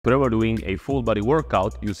Today we're doing a full body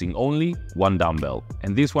workout using only one dumbbell.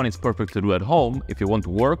 And this one is perfect to do at home if you want to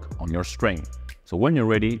work on your strength. So when you're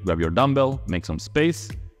ready, grab your dumbbell, make some space,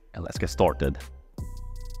 and let's get started.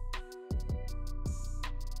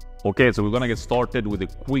 Okay, so we're gonna get started with a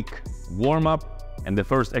quick warm-up. And the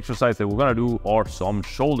first exercise that we're gonna do are some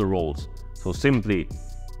shoulder rolls. So simply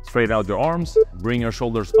straighten out your arms, bring your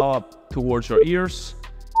shoulders up towards your ears,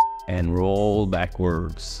 and roll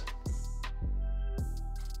backwards.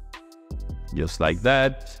 Just like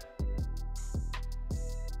that.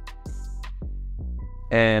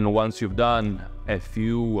 And once you've done a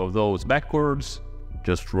few of those backwards,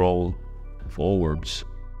 just roll forwards.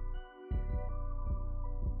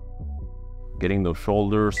 Getting those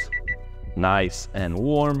shoulders nice and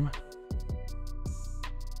warm.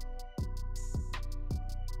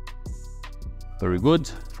 Very good.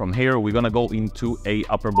 From here, we're gonna go into a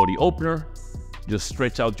upper body opener. Just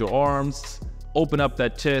stretch out your arms, open up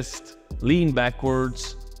that chest, lean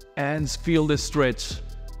backwards, and feel the stretch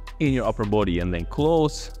in your upper body, and then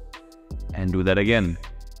close and do that again.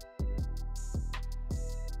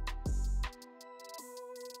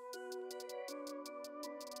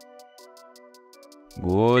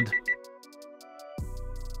 Good.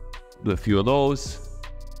 Do a few of those.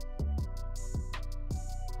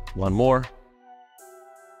 One more.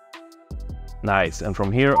 Nice. And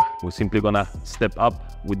from here, we're simply gonna step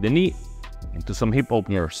up with the knee into some hip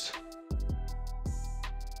openers.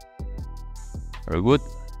 Very good.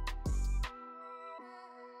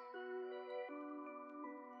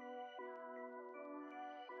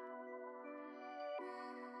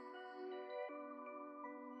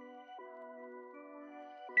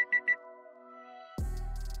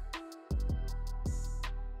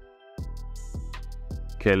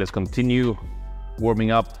 Okay, let's continue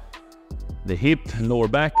warming up the hip and lower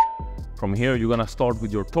back. From here, you're gonna start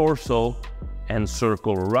with your torso and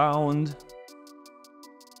circle around.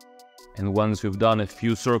 And once you've done a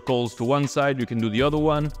few circles to one side, you can do the other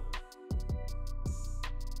one.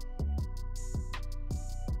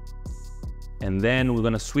 And then we're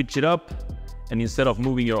gonna switch it up. And instead of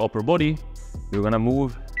moving your upper body, you're gonna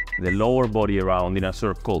move the lower body around in a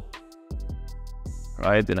circle.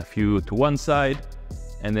 Right, then a few to one side,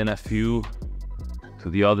 and then a few to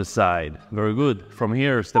the other side. Very good. From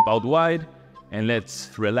here, step out wide, and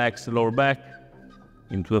let's relax the lower back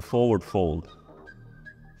into a forward fold.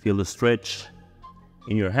 Feel the stretch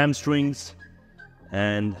in your hamstrings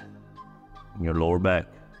and in your lower back.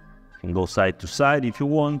 You can go side to side if you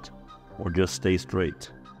want, or just stay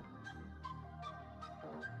straight.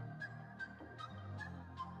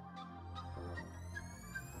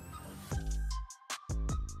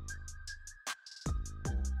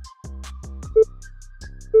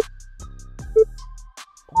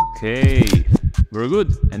 Okay, very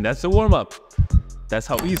good. And that's the warm-up. That's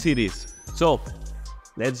how easy it is. So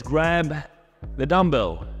let's grab the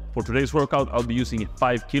dumbbell. For today's workout, I'll be using a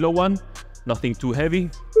 5 kilo one. Nothing too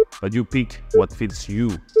heavy, but you pick what fits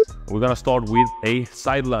you. We're gonna start with a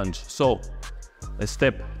side lunge. So let's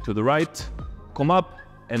step to the right, come up,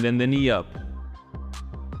 and then the knee up.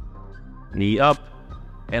 Knee up,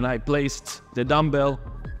 and I placed the dumbbell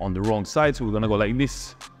on the wrong side, so we're gonna go like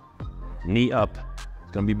this. Knee up.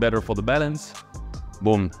 It's gonna be better for the balance.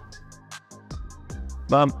 Boom.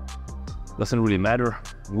 Bam. Doesn't really matter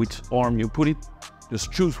which arm you put it.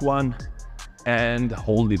 Just choose one and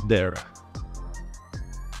hold it there.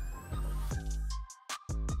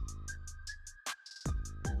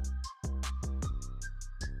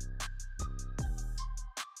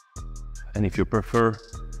 And if you prefer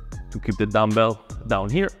to keep the dumbbell down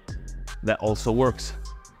here, that also works.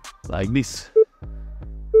 Like this.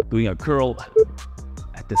 Doing a curl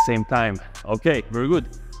at the same time. Okay, very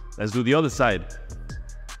good. Let's do the other side.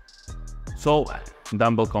 So,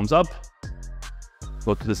 dumbbell comes up,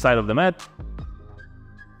 go to the side of the mat,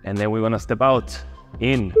 and then we're gonna step out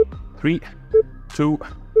in 3, 2,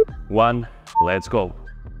 1, let's go.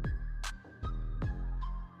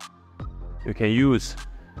 You can use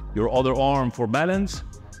your other arm for balance.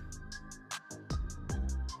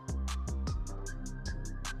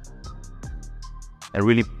 And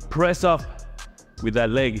really press up with that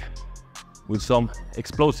leg with some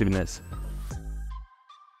explosiveness.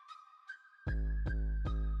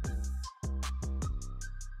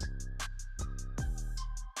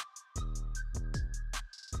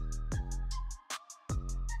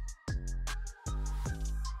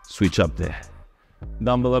 Switch up the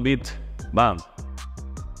dumbbell a bit, bam.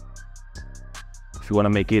 If you want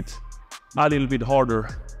to make it a little bit harder,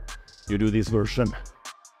 you do this version.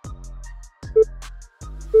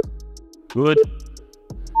 Good.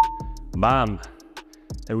 Bam.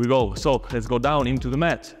 There we go. So let's go down into the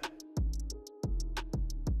mat.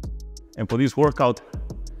 And for this workout,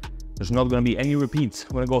 there's not gonna be any repeats.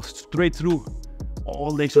 We're gonna go straight through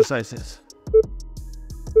all the exercises.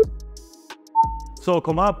 So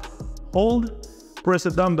come up, hold, press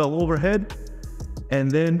a dumbbell overhead, and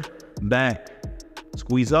then back.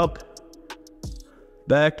 Squeeze up,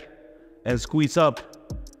 back, and squeeze up.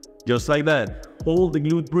 Just like that. Hold the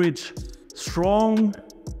glute bridge strong.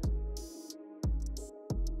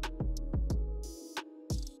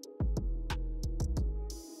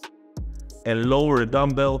 And lower the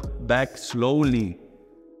dumbbell back slowly.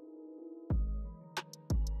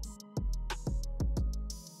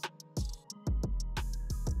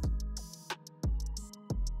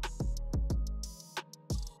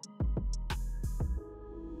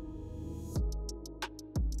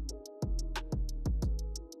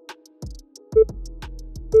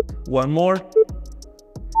 One more.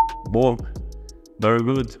 Boom. Very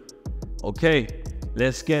good. Okay,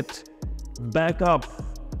 let's get back up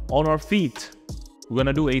on our feet. We're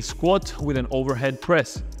gonna do a squat with an overhead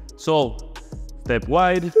press. So step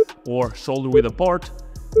wide or shoulder width apart,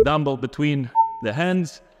 dumbbell between the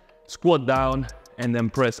hands, squat down and then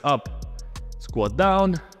press up. Squat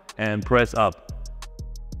down and press up.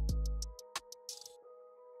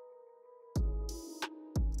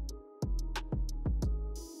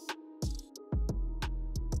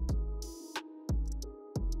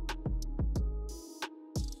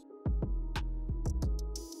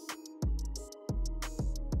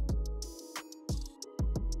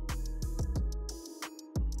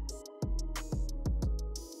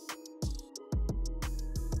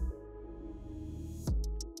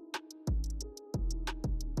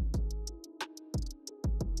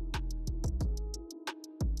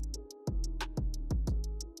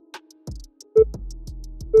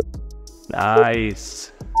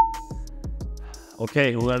 Nice.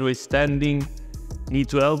 Okay, we're gonna do a standing knee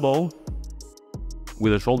to elbow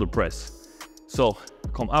with a shoulder press. So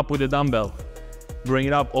come up with the dumbbell, bring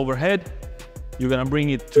it up overhead. You're gonna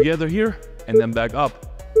bring it together here and then back up.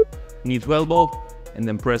 Knee to elbow and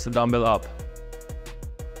then press the dumbbell up.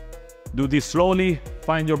 Do this slowly,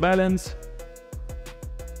 find your balance.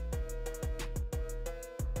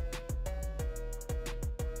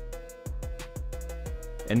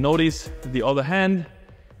 And notice the other hand,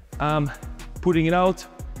 putting it out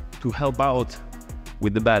to help out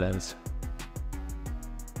with the balance.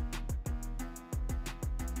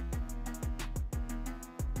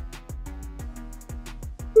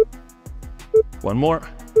 One more.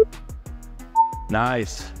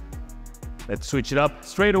 Nice. Let's switch it up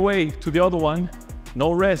straight away to the other one.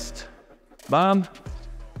 No rest. Bam.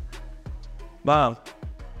 Bam.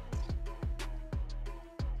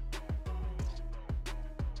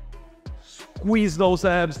 Squeeze those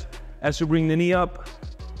abs as you bring the knee up.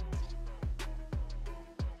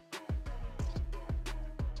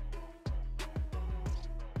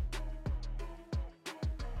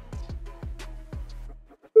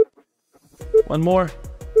 One more.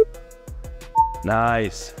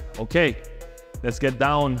 Nice. Okay, let's get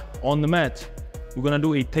down on the mat. We're gonna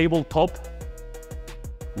do a tabletop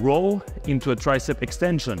row into a tricep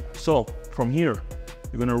extension. So from here,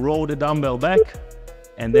 you're gonna roll the dumbbell back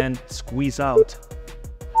and then squeeze out.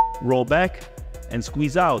 Roll back and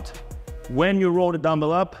squeeze out. When you roll the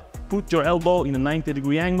dumbbell up, put your elbow in a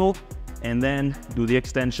 90-degree angle and then do the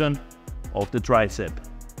extension of the tricep.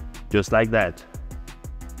 Just like that.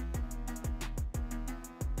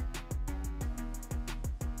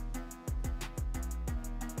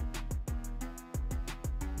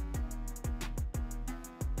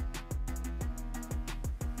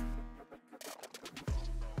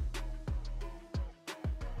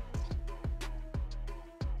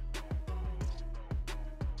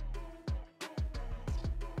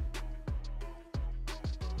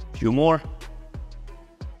 Few more.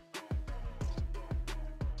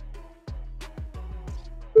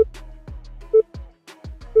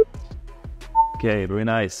 Okay, very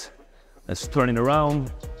nice. Let's turn it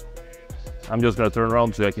around. I'm just gonna turn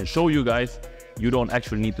around so I can show you guys. You don't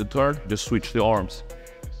actually need to turn, just switch the arms.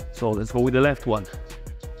 So let's go with the left one.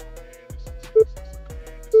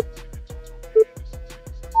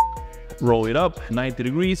 Roll it up 90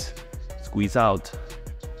 degrees, squeeze out.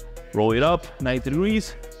 Roll it up 90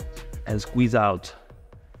 degrees, and squeeze out.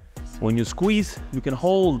 When you squeeze, you can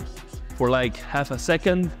hold for like half a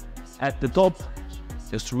second at the top,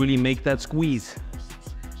 just to really make that squeeze.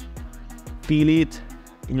 Feel it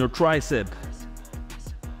in your tricep.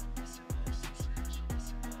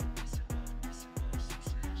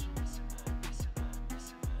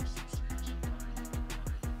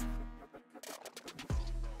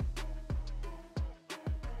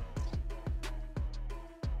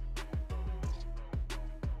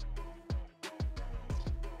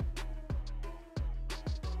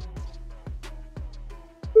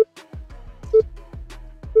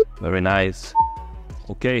 Very nice.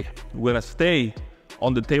 Okay, we're gonna stay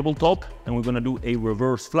on the tabletop and we're gonna do a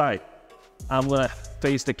reverse fly. I'm gonna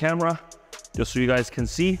face the camera just so you guys can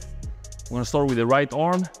see. We're gonna start with the right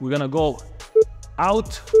arm. We're gonna go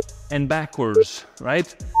out and backwards,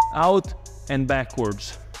 right? Out and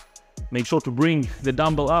backwards. Make sure to bring the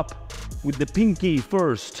dumbbell up with the pinky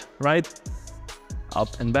first, right?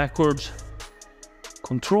 Up and backwards.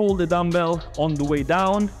 Control the dumbbell on the way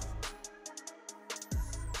down.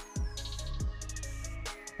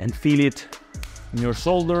 And feel it in your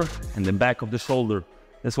shoulder and the back of the shoulder.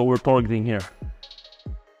 That's what we're targeting here.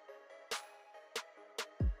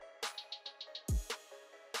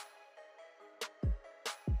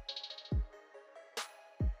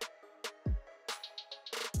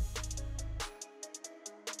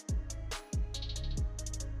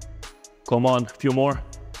 Come on, a few more.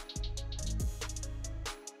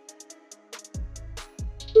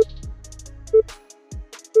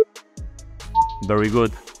 Very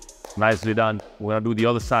good. Nicely done. We're gonna do the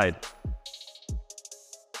other side.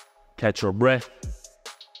 Catch your breath.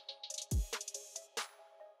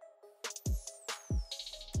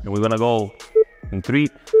 And we're gonna go in 3,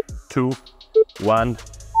 2, 1.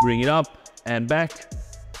 Bring it up and back,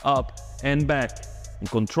 up and back. And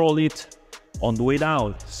control it on the way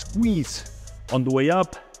down. Squeeze on the way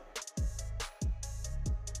up.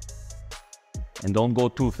 And don't go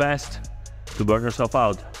too fast to burn yourself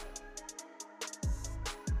out.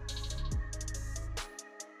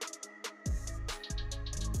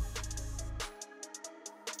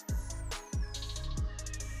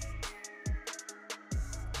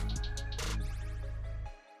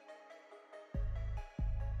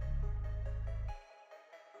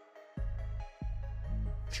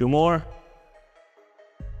 Few more.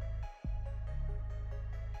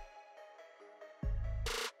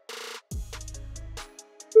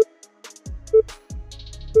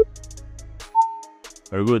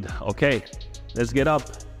 Very good. Okay, let's get up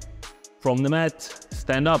from the mat,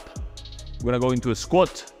 stand up. We're gonna go into a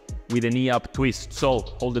squat with a knee up twist. So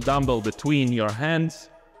hold the dumbbell between your hands.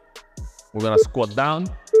 We're gonna squat down,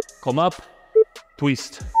 come up,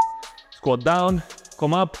 twist. Squat down,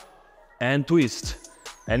 come up, and twist.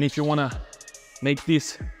 And if you wanna make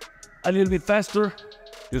this a little bit faster,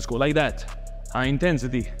 just go like that, high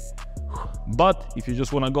intensity. But if you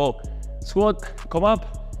just wanna go squat, come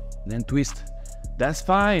up, then twist, that's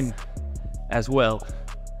fine as well.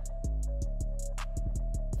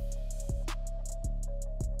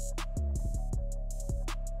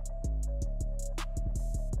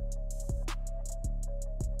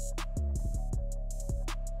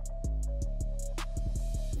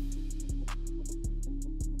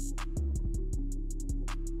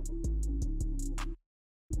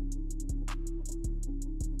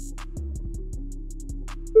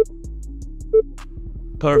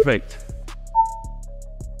 Perfect.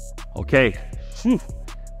 Okay,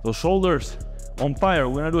 those shoulders on fire.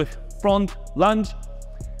 We're gonna do a front lunge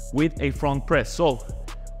with a front press. So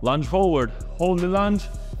lunge forward, hold the lunge,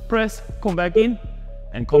 press, come back in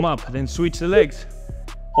and come up. Then switch the legs.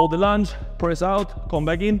 Hold the lunge, press out, come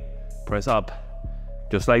back in, press up.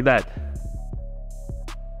 Just like that.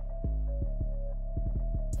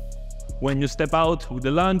 When you step out with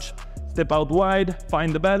the lunge, step out wide,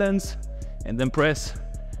 find the balance, and then press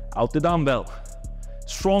out the dumbbell.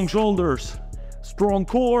 Strong shoulders, strong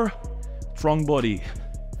core, strong body.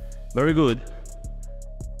 Very good.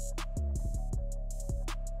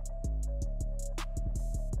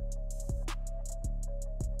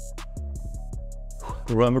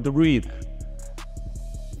 Remember to breathe.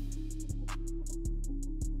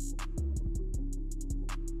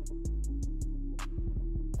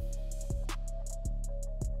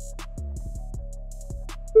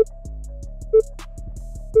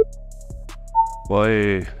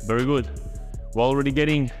 Boy, very good. We're already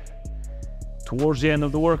getting towards the end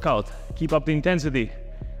of the workout. Keep up the intensity.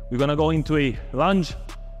 We're gonna go into a lunge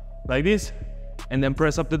like this and then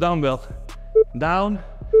press up the dumbbell. Down,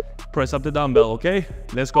 press up the dumbbell, okay?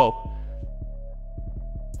 Let's go.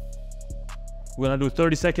 We're gonna do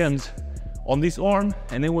 30 seconds on this arm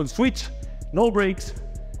and then we'll switch, no breaks,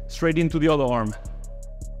 straight into the other arm.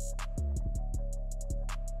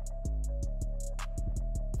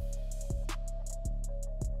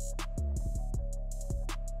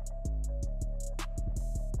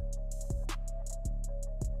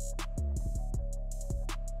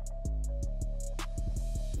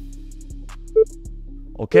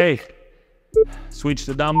 Okay, switch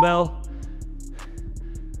the dumbbell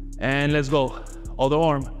and let's go. Other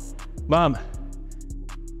arm, bam.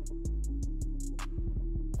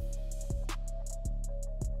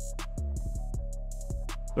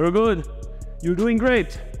 Very good, you're doing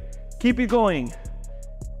great. Keep it going.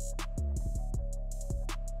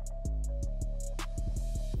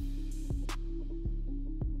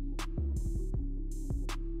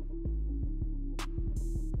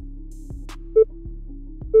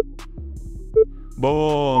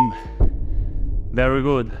 Boom. Very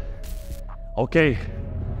good. Okay,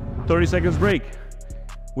 30 seconds break.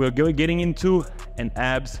 We're getting into an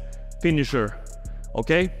abs finisher.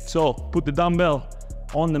 Okay, so put the dumbbell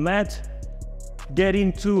on the mat, get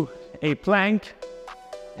into a plank,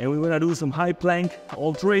 and we're gonna do some high plank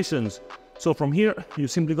alterations. So from here, you're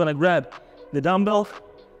simply gonna grab the dumbbell,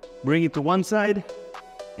 bring it to one side,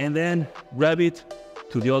 and then grab it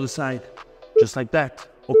to the other side, just like that.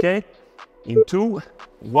 Okay? In 2,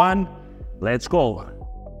 1, let's go.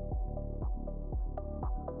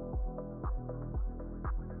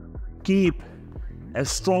 Keep a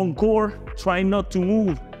strong core. Try not to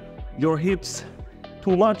move your hips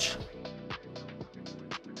too much.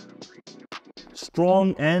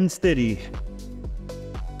 Strong and steady.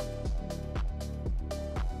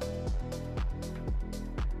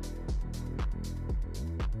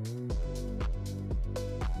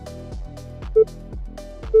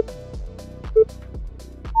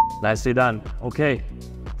 Nicely done. Okay,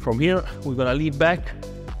 from here we're gonna lean back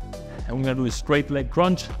and we're gonna do a straight leg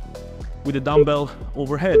crunch with the dumbbell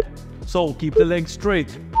overhead. So keep the legs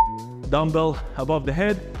straight, dumbbell above the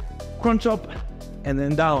head, crunch up and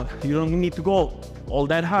then down. You don't need to go all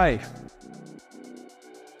that high.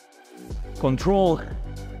 Control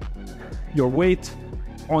your weight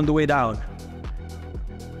on the way down.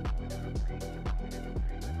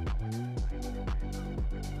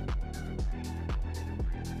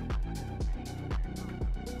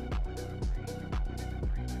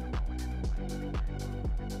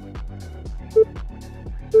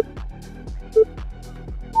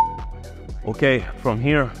 Okay, from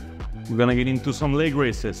here, we're gonna get into some leg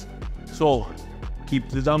raises. So, keep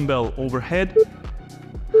the dumbbell overhead,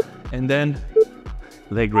 and then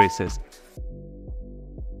leg raises.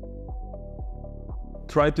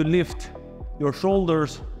 Try to lift your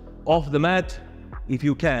shoulders off the mat if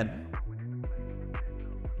you can.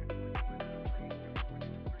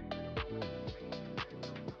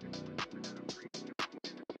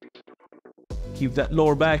 Keep that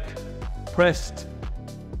lower back pressed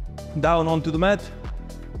down onto the mat.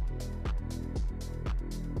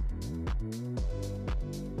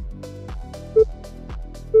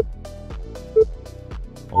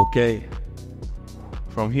 Okay,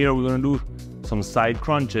 from here we're gonna do some side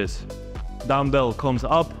crunches. Dumbbell comes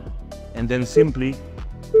up and then simply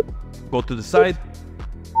go to the side,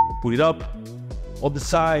 put it up on the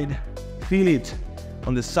side, feel it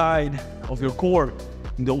on the side of your core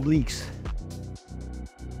in the obliques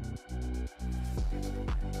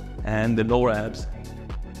and the lower abs.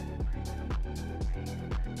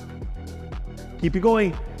 Keep it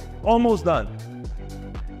going, almost done.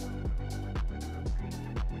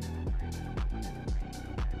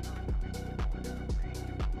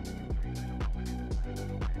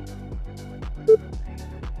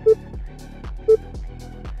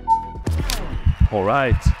 All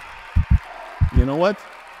right, you know what?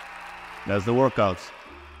 That's the workout.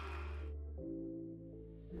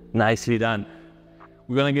 Nicely done.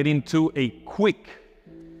 We're gonna get into a quick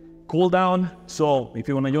cool down. So if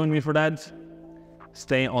you wanna join me for that,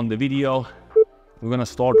 stay on the video. We're gonna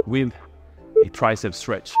start with a tricep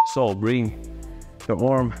stretch. So bring your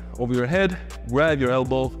arm over your head, grab your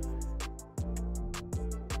elbow,